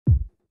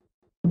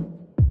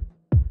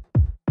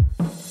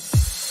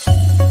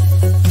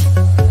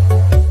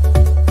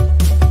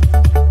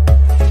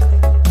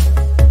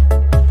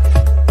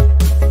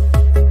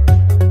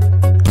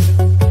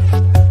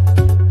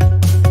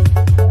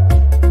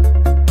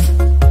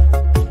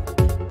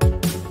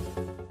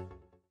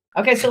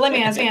Okay, so let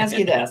me ask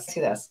you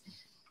this.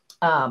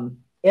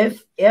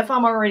 If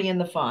I'm already in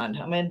the fund,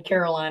 I'm in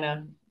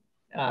Carolina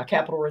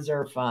Capital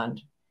Reserve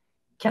Fund.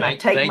 Can I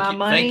take my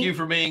money? Thank you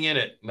for being in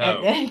it.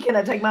 No. Can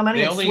I take my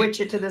money and switch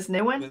it to this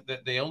new one?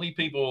 The only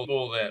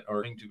people that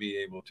are going to be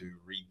able to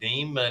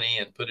redeem money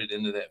and put it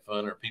into that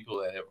fund are people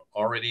that have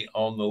already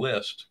on the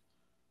list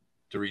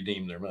to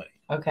redeem their money.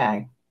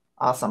 Okay.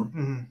 Awesome.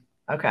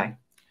 Mm-hmm. Okay.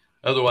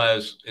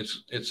 Otherwise,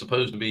 it's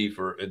supposed to be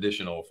for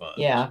additional funds.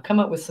 Yeah, come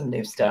up with some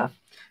new stuff.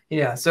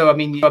 Yeah. So I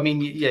mean,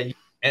 yeah.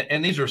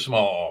 And these are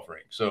small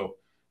offerings, so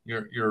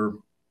you're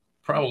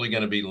probably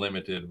going to be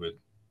limited with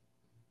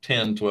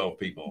 10, 12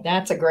 people.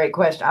 That's a great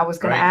question. I was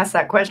going to ask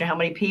that question. How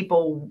many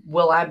people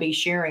will I be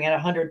sharing at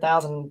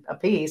 100,000 a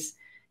piece?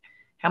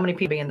 How many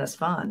people be in this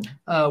fund?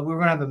 We're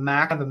going to have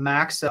a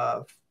max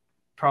of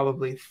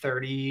probably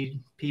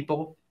 30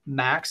 people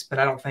max, but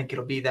I don't think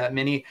it'll be that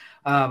many.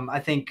 I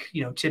think,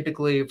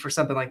 typically for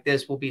something like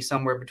this, we'll be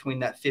somewhere between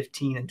that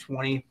 15 and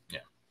 20. Yeah.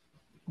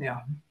 Yeah.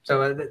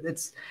 So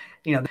it's,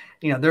 there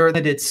are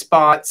limited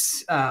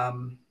spots,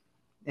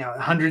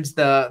 hundreds,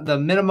 the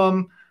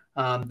minimum.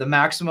 The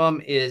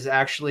maximum is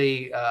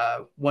actually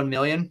 1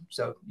 million.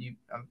 So you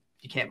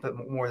can't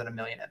put more than 1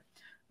 million in.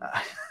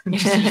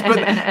 Just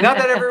not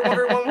that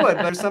everyone would,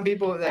 but some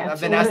people that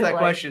have been asked that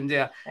question.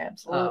 Yeah,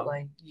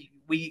 absolutely.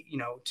 We,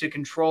 to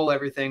control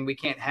everything, we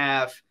can't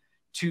have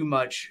too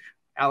much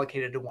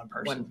allocated to one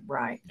person.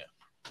 Right. Yeah.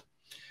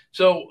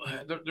 So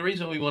the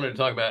reason we wanted to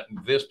talk about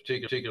this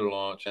particular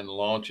launch and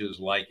launches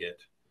like it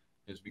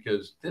is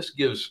because this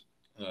gives,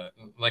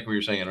 like we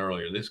were saying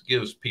earlier, this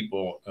gives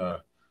people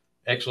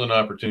excellent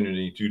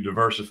opportunity to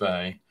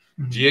diversify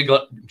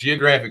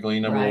geographically,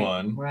 number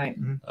one. Right.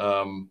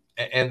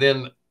 And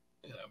then,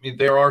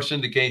 there are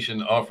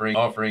syndication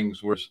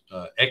offerings where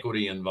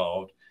equity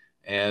involved.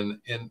 And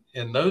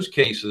in those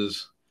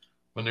cases,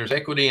 when there's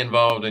equity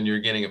involved and you're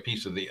getting a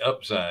piece of the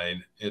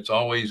upside, it's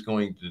always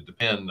going to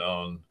depend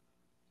on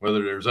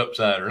whether there's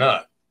upside or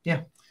not.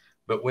 Yeah.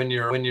 But when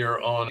you're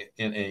in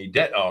a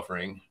debt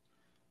offering,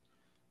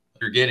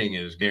 what you're getting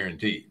is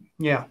guaranteed.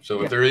 Yeah.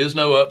 So if there is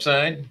no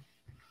upside,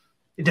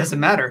 it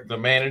doesn't matter. The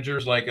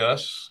managers like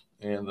us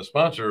and the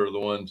sponsor are the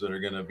ones that are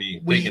going to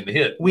be taking the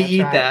hit. We eat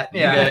that.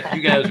 Yeah.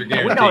 You guys are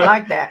guaranteed. We don't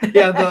like that.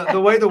 Yeah.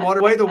 The way the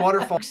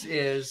waterfall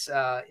is,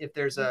 if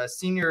there's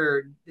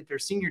senior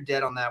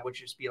debt on that, which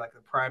would be like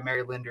the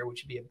primary lender,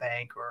 which would be a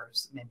bank or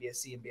maybe a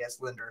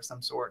CMBS lender of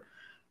some sort,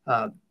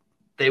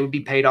 they would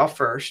be paid off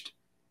first.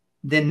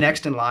 Then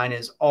next in line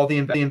is all the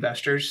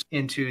investors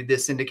into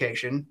this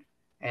syndication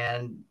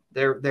and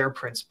their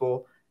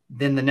principal.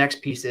 Then the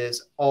next piece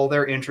is all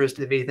their interest,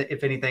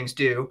 if anything's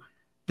due.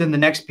 Then the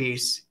next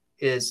piece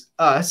is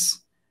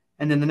us.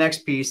 And then the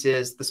next piece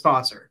is the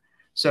sponsor.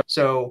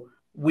 So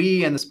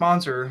we and the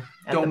sponsor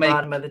don't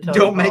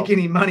make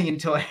any money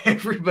until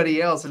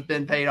everybody else has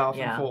been paid off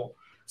in full.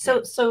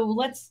 So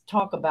let's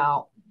talk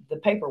about the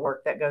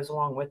paperwork that goes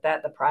along with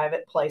that, the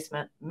private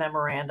placement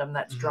memorandum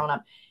that's drawn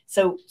up.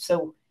 So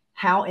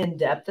how in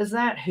depth is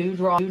that? Who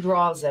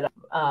draws it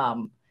up?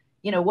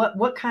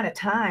 What kind of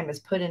time is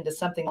put into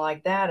something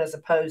like that as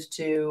opposed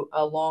to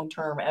a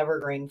long-term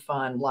evergreen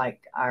fund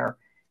like our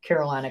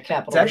Carolina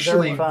Capital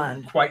Reserve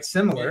Fund? Quite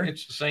similar.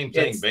 It's the same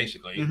thing,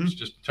 basically. It's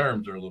just the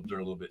terms are a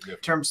little bit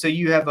different. So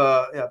you have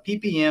a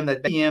PPM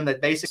that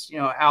basically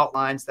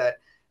outlines that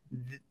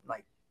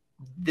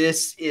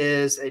this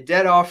is a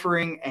debt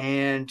offering,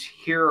 and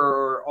here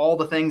are all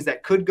the things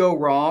that could go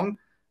wrong.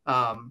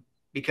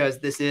 Because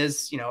this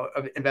is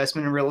an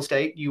investment in real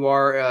estate. You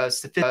are a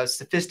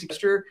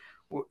sophisticated,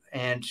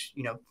 and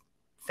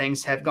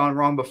things have gone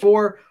wrong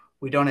before.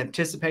 We don't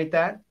anticipate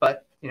that,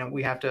 but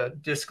we have to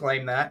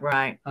disclaim that.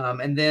 Right.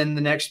 And then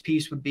the next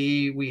piece would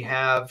be, we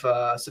have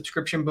a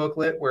subscription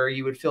booklet where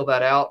you would fill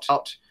that out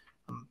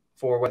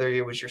for whether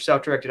it was your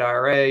self-directed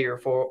IRA, your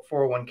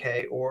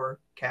 401k, or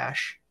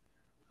cash.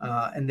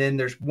 And then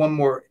there's one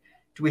more.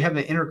 Do we have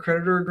an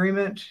intercreditor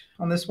agreement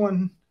on this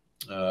one?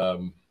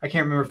 I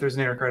can't remember if there's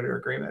an intercreditor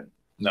agreement.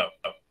 No.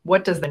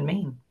 What does that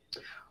mean?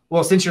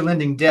 Well, since you're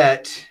lending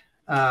debt,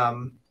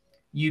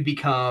 you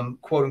become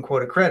quote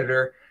unquote a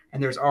creditor,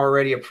 and there's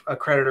already a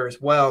creditor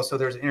as well. So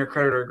there's an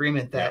intercreditor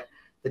agreement that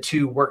the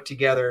two work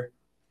together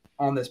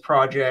on this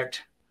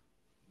project.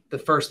 The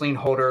first lien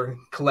holder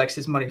collects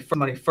his money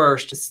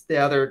first. The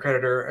other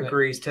creditor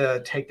agrees to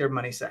take their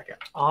money second.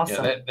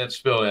 Awesome. Yeah, that's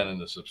spelled out in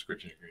the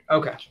subscription agreement.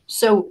 Okay.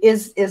 So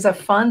is a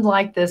fund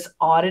like this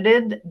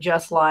audited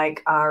just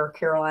like our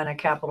Carolina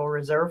Capital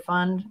Reserve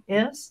Fund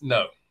is?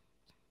 No.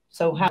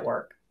 So how does it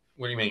work?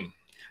 What do you mean?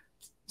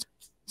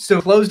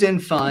 So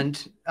closed-end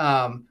fund,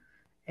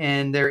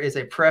 and there is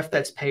a pref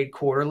that's paid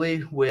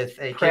quarterly with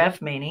a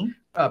pref meaning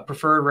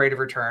preferred rate of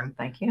return.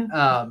 Thank you.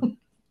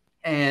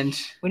 And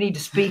we need to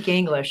speak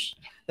English.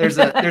 There's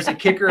a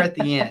kicker at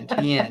the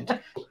end.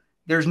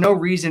 There's no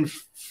reason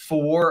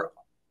for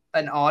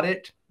an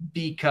audit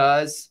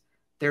because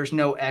there's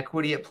no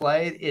equity at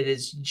play. It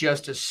is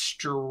just a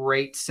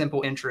straight,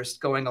 simple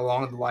interest going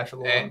along the life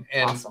of the loan.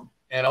 Awesome.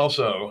 And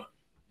also,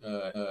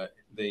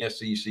 the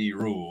SEC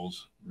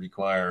rules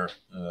require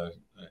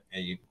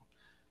a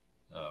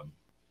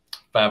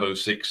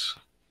 506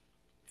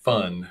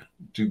 fund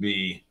to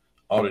be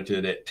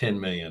audited at 10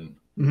 million.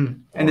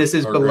 Mm-hmm. And this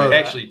is below that.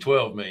 Actually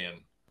 12 million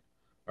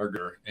or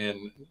greater.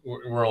 And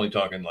we're only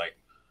talking like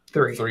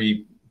 3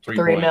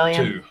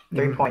 million,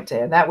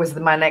 3.2. That was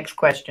my next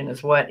question,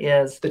 is what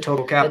is the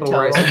total capital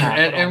raise?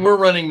 And we're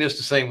running this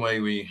the same way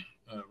we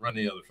run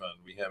the other fund.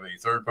 We have a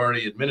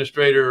third-party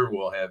administrator.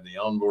 We'll have the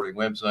onboarding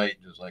website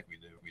just like we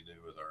do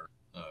with our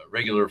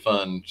regular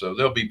fund. So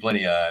there'll be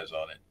plenty of eyes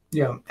on it.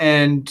 Yeah,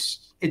 and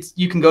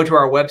you can go to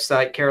our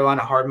website,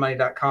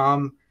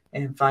 carolinahardmoney.com,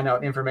 and find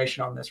out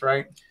information on this,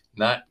 right?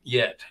 Not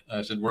yet.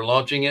 I said we're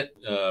launching it.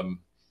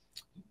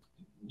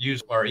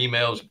 Use our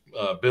emails,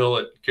 Bill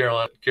at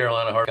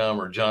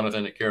carolinahard.com or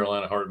Jonathan at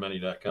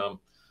carolinahardmoney.com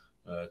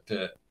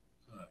to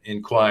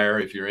inquire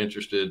if you're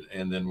interested,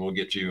 and then we'll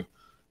get you.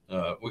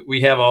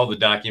 We have all the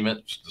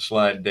documents, the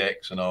slide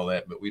decks, and all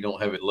that, but we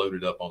don't have it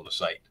loaded up on the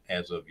site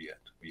as of yet.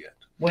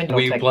 When do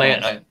We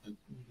plan place?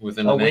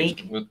 within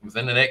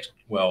the next.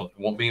 Well, it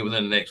won't be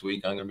within the next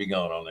week. I'm going to be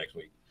gone all next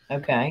week.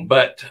 Okay.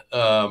 But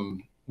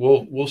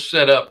we'll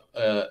set up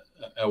a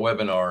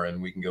webinar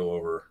and we can go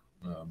over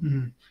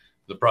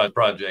the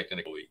project in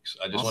a couple weeks.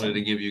 I just wanted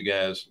to give you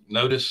guys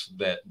notice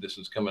that this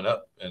is coming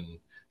up, and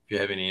if you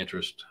have any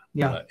interest,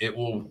 it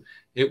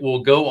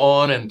will go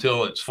on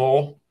until it's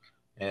full,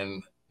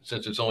 and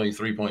since it's only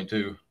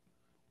 3.2.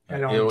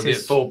 It'll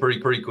get full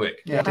pretty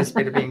quick. Yeah,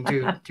 anticipate it being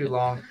too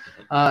long.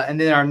 And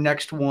then our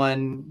next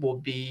one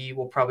we'll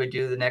probably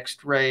do the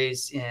next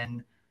raise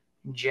in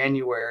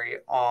January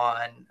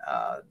on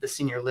the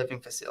senior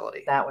living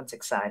facility. That one's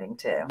exciting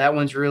too. That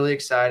one's really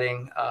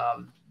exciting.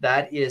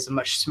 That is a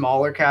much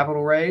smaller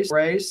capital raise.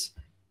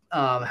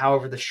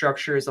 However, the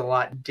structure is a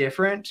lot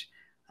different,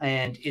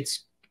 and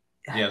it's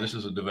this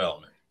is a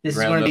development. This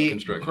is going to be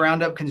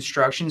ground up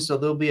construction. So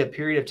there'll be a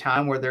period of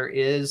time where there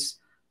is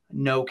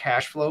no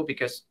cash flow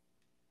because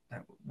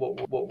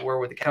where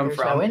would it come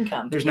from? No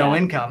income. There's no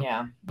income.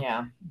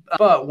 Yeah.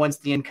 But once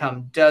the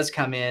income does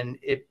come in,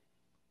 it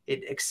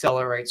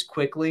accelerates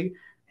quickly,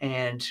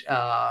 and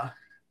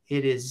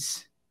it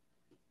is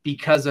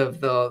because of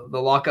the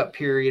lockup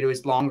period. It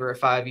was longer at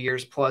 5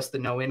 years plus the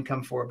no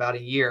income for about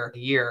a year.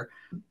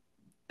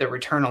 The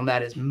return on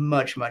that is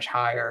much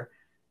higher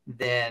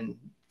than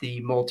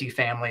the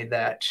multifamily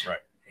that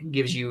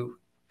gives you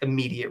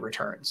immediate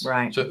returns.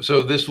 Right.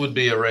 So this would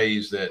be a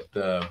raise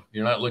that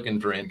you're not looking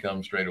for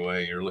income straight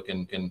away. You're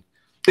looking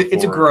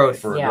it's a growth.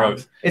 For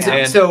growth. And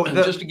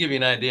just to give you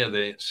an idea,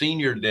 the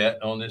senior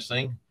debt on this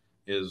thing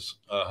is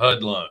a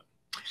HUD loan.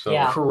 So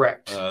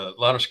correct. A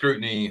lot of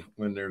scrutiny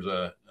when there's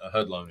a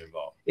HUD loan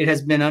involved. It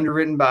has been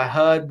underwritten by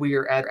HUD. We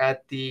are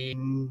at the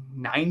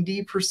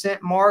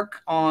 90%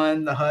 mark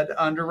on the HUD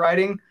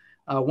underwriting.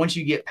 Once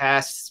you get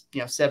past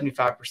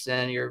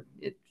 75%,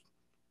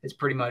 it's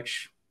pretty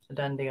much a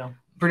done deal.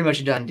 Pretty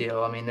much a done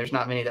deal. I mean, there's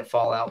not many that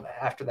fall out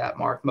after that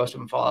mark. Most of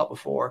them fall out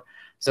before.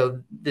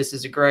 So this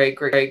is a great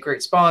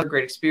sponsor,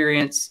 great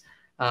experience.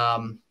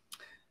 Again,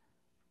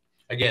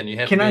 you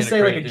have. Can I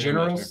say like a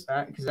general?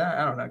 Because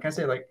I don't know. Can I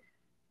say like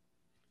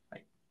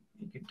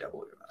you could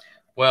double it?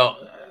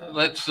 Well,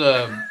 let's.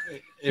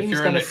 If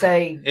you're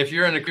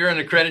an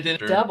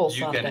accredited,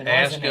 you can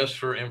ask us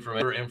for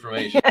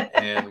information,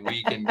 and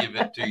we can give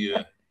it to you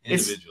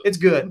individually. It's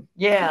good.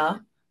 Yeah.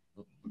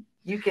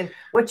 You can,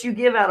 what you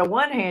give out of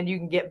one hand, you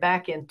can get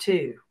back in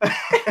two. How's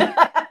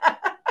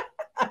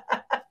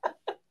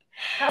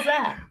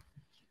that?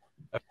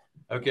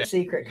 Okay.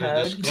 Secret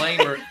code.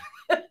 Disclaimer.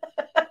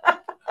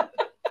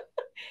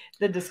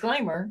 The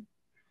disclaimer.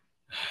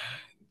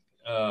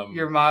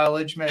 Your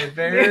mileage may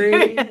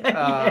vary.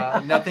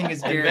 Nothing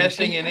is guaranteed.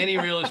 Investing in any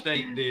real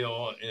estate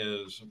deal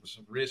is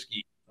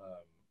risky.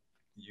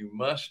 You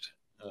must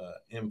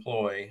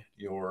employ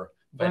your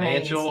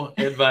financial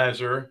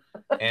advisor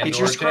and get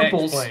your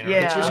scruples. Planner.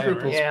 Get your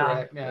scruples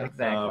correct. Yeah,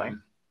 exactly.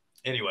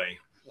 Anyway,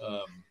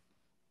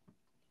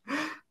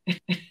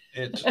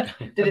 it's.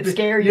 Did it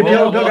scare you? You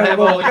got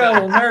a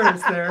little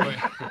nervous there.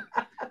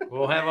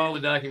 We'll have all the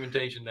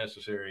documentation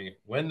necessary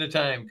when the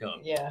time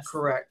comes. Yes,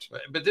 correct.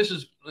 But this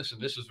is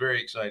very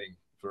exciting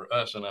for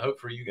us, and I hope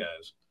for you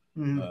guys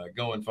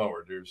going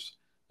forward. There's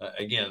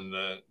again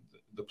the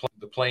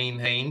plane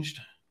hinged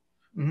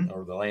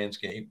or the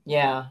landscape.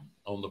 Yeah.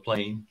 On the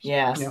plane.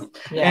 Yes. Yeah.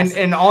 Yes.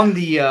 And on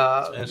the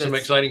and some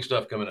exciting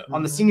stuff coming up.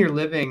 On the senior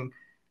living,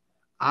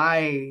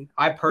 I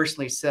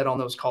personally sit on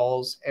those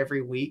calls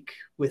every week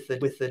with the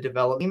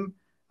development team,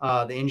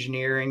 the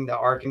engineering, the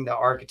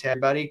architect,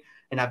 everybody.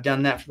 And I've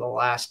done that for the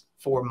last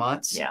 4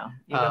 months. Yeah.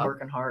 You've been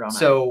working hard on it.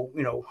 So,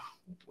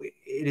 it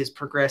is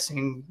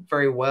progressing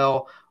very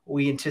well.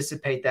 We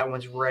anticipate that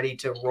one's ready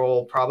to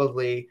roll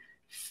probably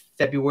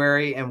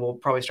February, and we'll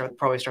probably start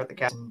the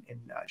cast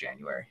in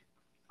January.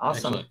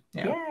 Awesome. Excellent.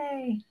 Yeah.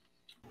 Yay.